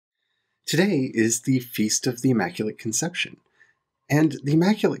Today is the Feast of the Immaculate Conception, and the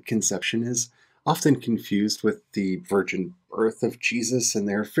Immaculate Conception is often confused with the virgin birth of Jesus, and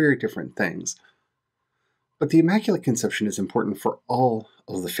they're very different things. But the Immaculate Conception is important for all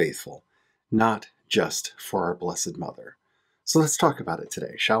of the faithful, not just for our Blessed Mother. So let's talk about it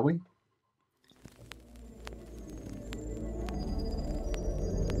today, shall we?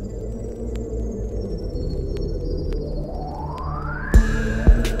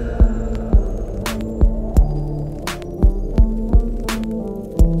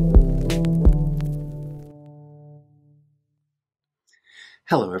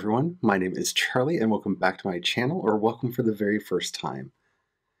 Hello everyone, my name is Charlie and welcome back to my channel, or welcome for the very first time.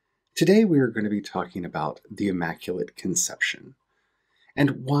 Today we are going to be talking about the Immaculate Conception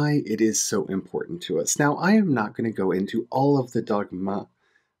and why it is so important to us. Now, I am not going to go into all of the dogma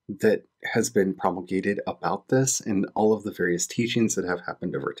that has been promulgated about this and all of the various teachings that have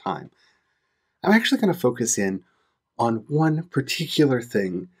happened over time. I'm actually going to focus in on one particular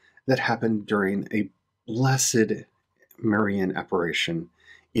thing that happened during a blessed Marian apparition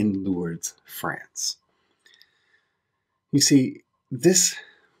in Lourdes, France. You see, this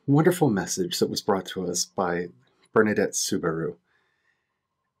wonderful message that was brought to us by Bernadette Soubirous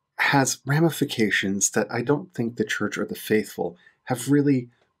has ramifications that I don't think the Church or the faithful have really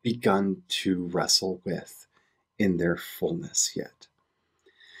begun to wrestle with in their fullness yet.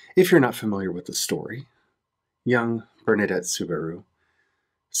 If you're not familiar with the story, young Bernadette Soubirous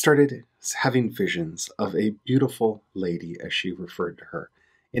started having visions of a beautiful lady, as she referred to her,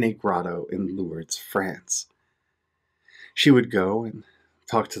 in a grotto in Lourdes, France. She would go and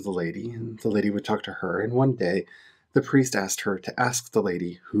talk to the lady, and the lady would talk to her, and one day the priest asked her to ask the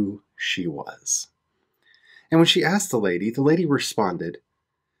lady who she was. And when she asked the lady responded,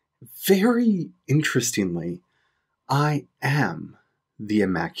 very interestingly, "I am the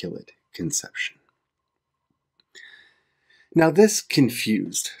Immaculate Conception." Now this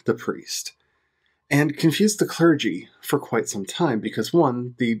confused the priest and confused the clergy for quite some time because,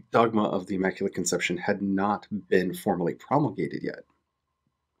 one, the dogma of the Immaculate Conception had not been formally promulgated yet.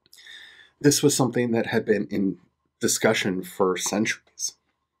 This was something that had been in discussion for centuries.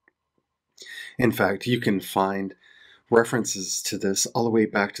 In fact, you can find references to this all the way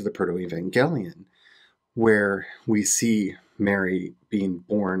back to the Proto-Evangelion, where we see Mary being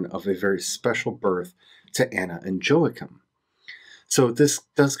born of a very special birth to Anna and Joachim. So this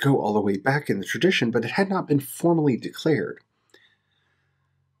does go all the way back in the tradition, but it had not been formally declared.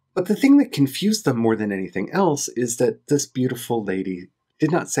 But the thing that confused them more than anything else is that this beautiful lady did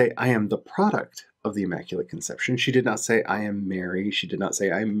not say, "I am the product of the Immaculate Conception." She did not say, "I am Mary." She did not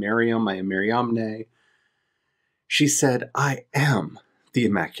say, "I am Miriam, I am Mariamne." She said, "I am the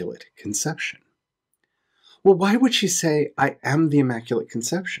Immaculate Conception." Well, why would she say, "I am the Immaculate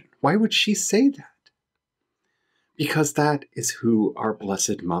Conception"? Why would she say that? Because that is who our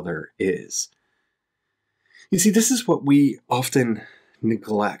Blessed Mother is. You see, this is what we often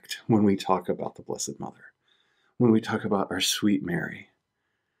neglect when we talk about the Blessed Mother, when we talk about our sweet Mary,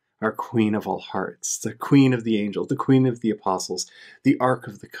 our Queen of all hearts, the Queen of the angels, the Queen of the apostles, the Ark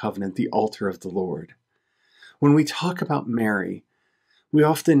of the Covenant, the altar of the Lord. When we talk about Mary, we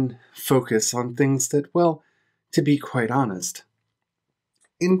often focus on things that, well, to be quite honest,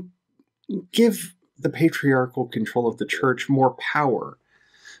 give the patriarchal control of the church more power.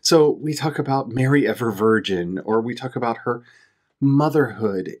 So we talk about Mary ever virgin, or we talk about her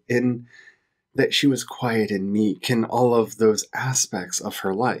motherhood in that she was quiet and meek and all of those aspects of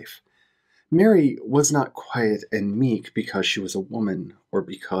her life. Mary was not quiet and meek because she was a woman or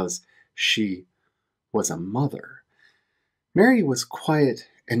because she was a mother. Mary was quiet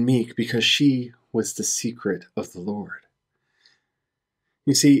and meek because she was the secret of the Lord.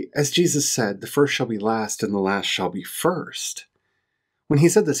 You see, as Jesus said, the first shall be last and the last shall be first. When he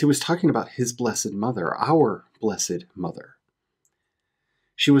said this, he was talking about his Blessed Mother, our Blessed Mother.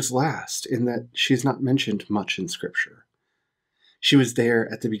 She was last in that she is not mentioned much in Scripture. She was there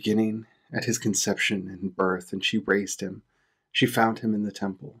at the beginning, at his conception and birth, and she raised him. She found him in the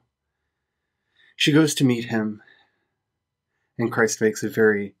temple. She goes to meet him, and Christ makes a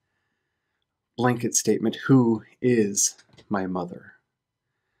very blanket statement, "Who is my mother?"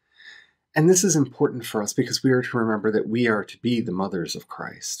 And this is important for us because we are to remember that we are to be the mothers of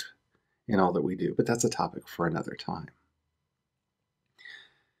Christ in all that we do, but that's a topic for another time.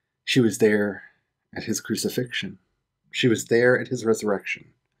 She was there at his crucifixion. She was there at his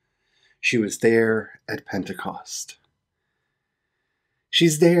resurrection. She was there at Pentecost.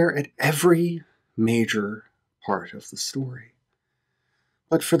 She's there at every major part of the story.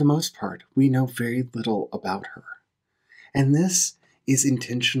 But for the most part, we know very little about her. And this is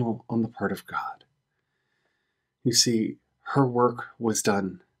intentional on the part of God. You see, her work was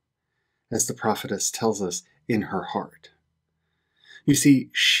done, as the prophetess tells us, in her heart. You see,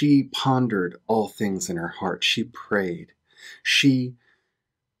 she pondered all things in her heart. She prayed. She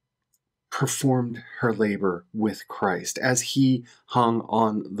performed her labor with Christ. As he hung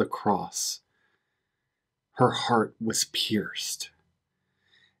on the cross, her heart was pierced.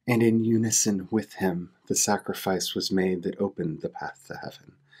 And in unison with him, the sacrifice was made that opened the path to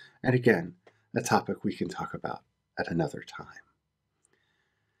heaven. And again, a topic we can talk about at another time.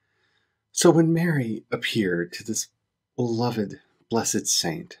 So when Mary appeared to this beloved, blessed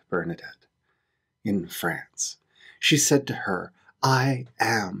Saint Bernadette in France, she said to her, "I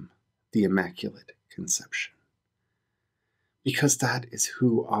am the Immaculate Conception." Because that is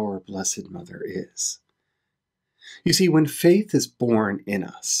who our Blessed Mother is. You see, when faith is born in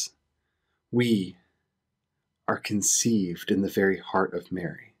us, we are conceived in the very heart of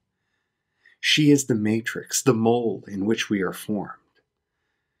Mary. She is the matrix, the mold in which we are formed.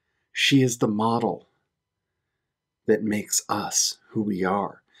 She is the model that makes us who we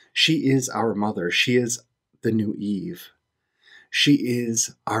are. She is our mother. She is the new Eve. She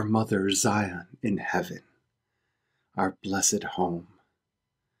is our mother Zion in heaven, our blessed home.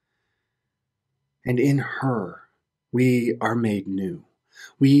 And in her, we are made new.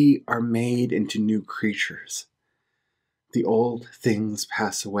 We are made into new creatures. The old things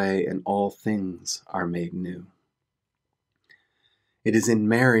pass away and all things are made new. It is in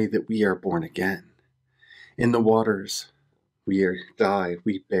Mary that we are born again. In the waters, we die,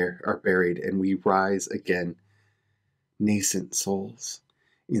 we are buried, and we rise again, nascent souls,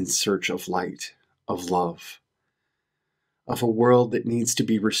 in search of light, of love, of a world that needs to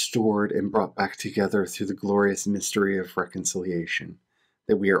be restored and brought back together through the glorious mystery of reconciliation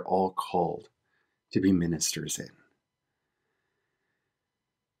that we are all called to be ministers in.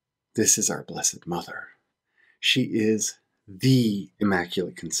 This is our Blessed Mother. She is the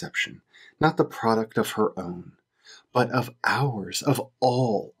Immaculate Conception, not the product of her own, but of ours, of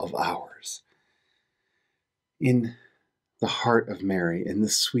all of ours. In the heart of Mary, in the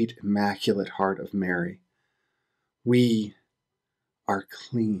sweet, immaculate heart of Mary, we are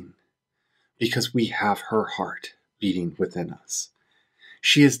clean because we have her heart beating within us.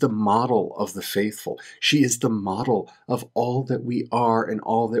 She is the model of the faithful. She is the model of all that we are and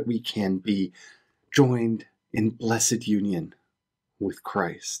all that we can be, joined in blessed union with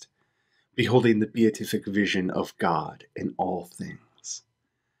Christ, beholding the beatific vision of God in all things.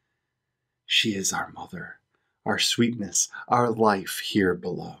 She is our mother, our sweetness, our life here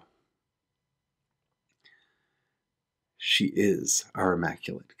below. She is our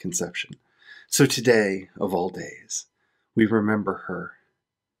Immaculate Conception. So today, of all days, we remember her.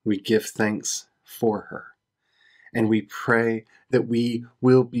 We give thanks for her. And we pray that we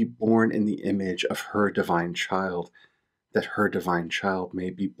will be born in the image of her divine child, that her divine child may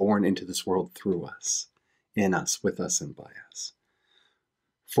be born into this world through us, in us, with us, and by us.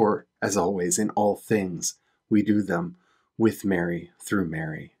 For, as always, in all things, we do them with Mary, through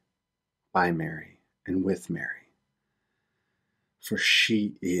Mary, by Mary, and with Mary. For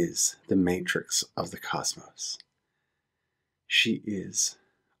she is the matrix of the cosmos. She is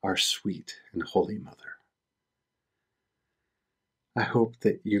our sweet and holy mother. I hope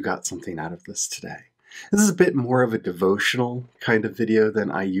that you got something out of this today. This is a bit more of a devotional kind of video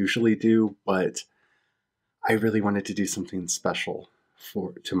than I usually do, but I really wanted to do something special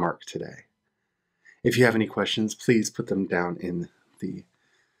to mark today. If you have any questions, please put them down in the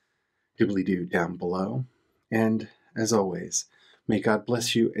doobly-doo down below. And as always, may God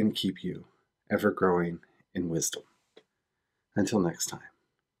bless you and keep you, ever growing in wisdom. Until next time,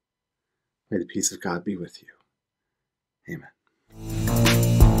 may the peace of God be with you. Amen.